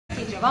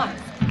जवान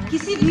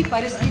किसी भी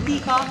परिस्थिति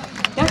का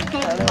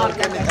डटकर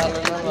मुकाबला कर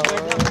सकते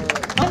हैं।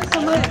 मन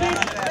समर्पित,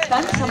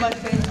 तन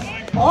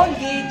समर्पित और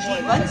ये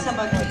जीवन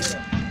समर्पित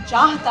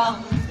चाहता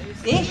हूँ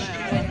देश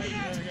की धरती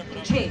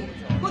मुझे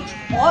कुछ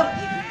और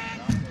भी।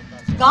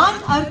 गान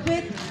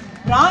अर्पित,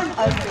 प्राण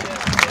अर्पित,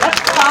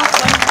 रक्त का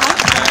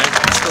संकल्प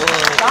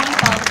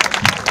चाहता हूँ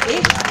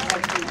देश की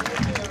धरती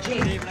मुझे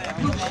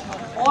कुछ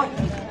और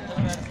भी।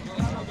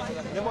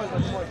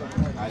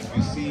 As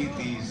we see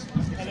these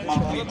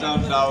smartly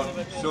turned out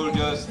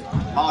soldiers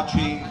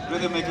marching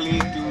rhythmically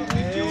to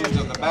the tunes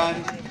of the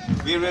band,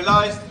 we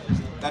realize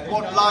that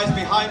what lies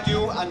behind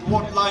you and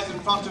what lies in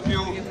front of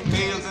you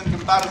pales in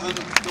comparison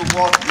to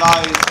what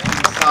lies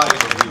inside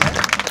of you.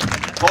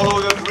 Follow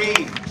your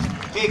dreams,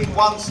 take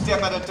one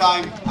step at a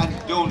time and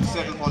don't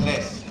settle for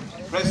less.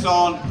 Press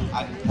on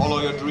and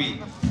follow your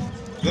dreams.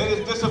 There is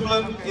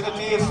discipline in a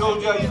TS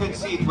soldier, you can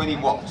see it when he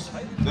walks.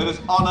 There is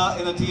honor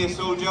in a TS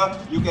soldier,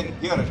 you can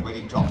hear it when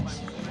he talks.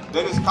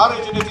 There is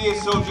courage in a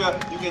TS soldier,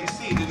 you can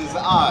see it in his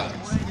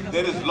eyes.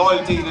 There is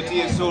loyalty in a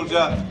TS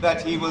soldier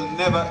that he will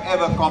never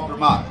ever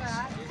compromise.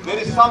 There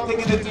is something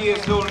in a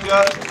TS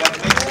soldier that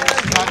makes him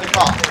stand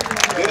apart.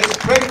 There is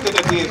strength in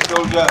a TS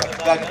soldier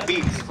that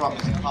beats from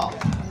his heart.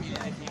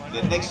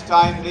 The next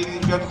time, ladies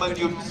and gentlemen,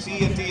 you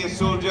see a TS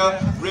soldier,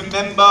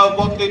 remember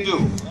what they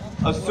do.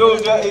 A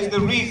soldier is the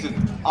reason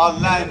our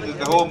land is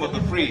the home of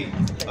the free.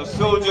 A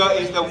soldier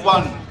is the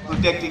one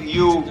protecting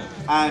you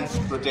and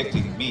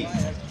protecting me.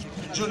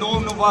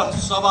 जुनून वह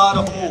सवार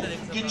हो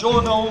कि जो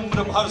न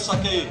उम्र भर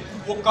सके,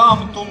 वो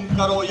काम तुम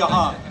करो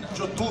यहाँ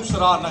जो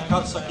दूसरा न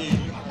कर सके,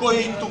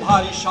 कोई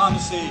तुम्हारी शान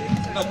से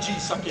न जी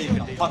सके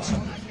न बच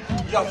सके।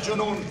 यह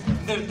जुनून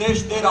निर्देश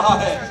दे रहा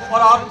है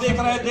और आप देख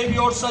रहे हैं देवी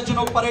और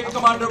सज्जनों, parade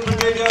commander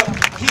brigadier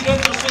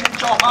Dhirendra Singh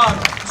Chauhan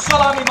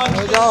सलामी मंच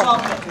के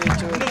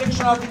सामने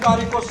निरीक्षण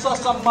अधिकारी को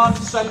ससम्मान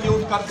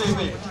सैल्यूट करते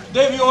हुए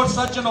देवी और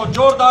सज्जनों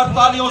जोरदार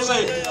तालियों से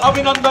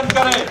अभिनंदन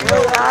करें।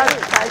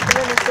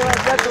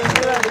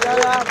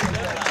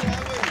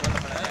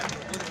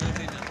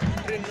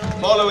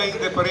 Following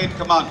the parade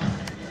commander,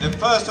 the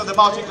first of the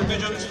marching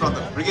divisions from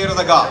the Brigade of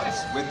the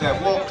Guards, with their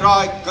war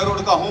cry,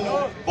 Garud ka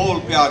Hum,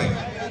 Bol Pyare,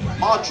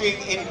 marching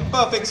in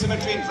perfect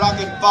symmetry in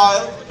rank and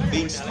file,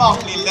 being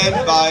smartly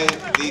led by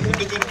the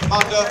division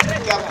commander,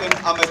 Captain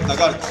Amit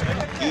Nagar.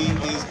 He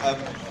is a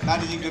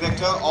managing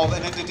director of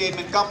an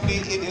entertainment company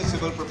in his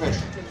civil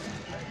profession.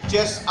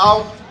 Chest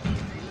out,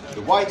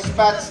 the white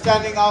spats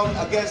standing out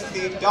against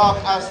the dark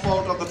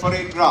asphalt of the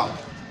parade ground.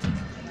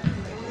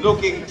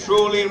 Looking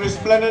truly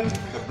resplendent,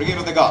 the Brigade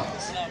of the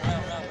Guards.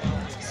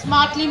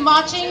 Smartly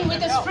marching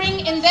with a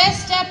spring in their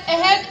step,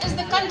 ahead is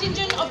the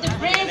contingent of the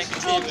brave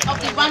troops of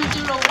the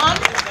 101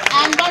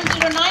 and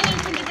 109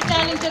 Infantry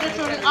Battalion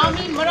Territorial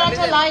Army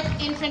Maratha Light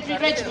Infantry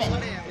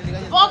Regiment. The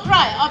war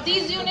cry of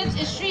these units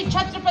is Shri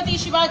Chhatrapati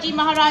Shivaji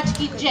Maharaj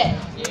Ki Jai.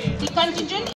 The contingent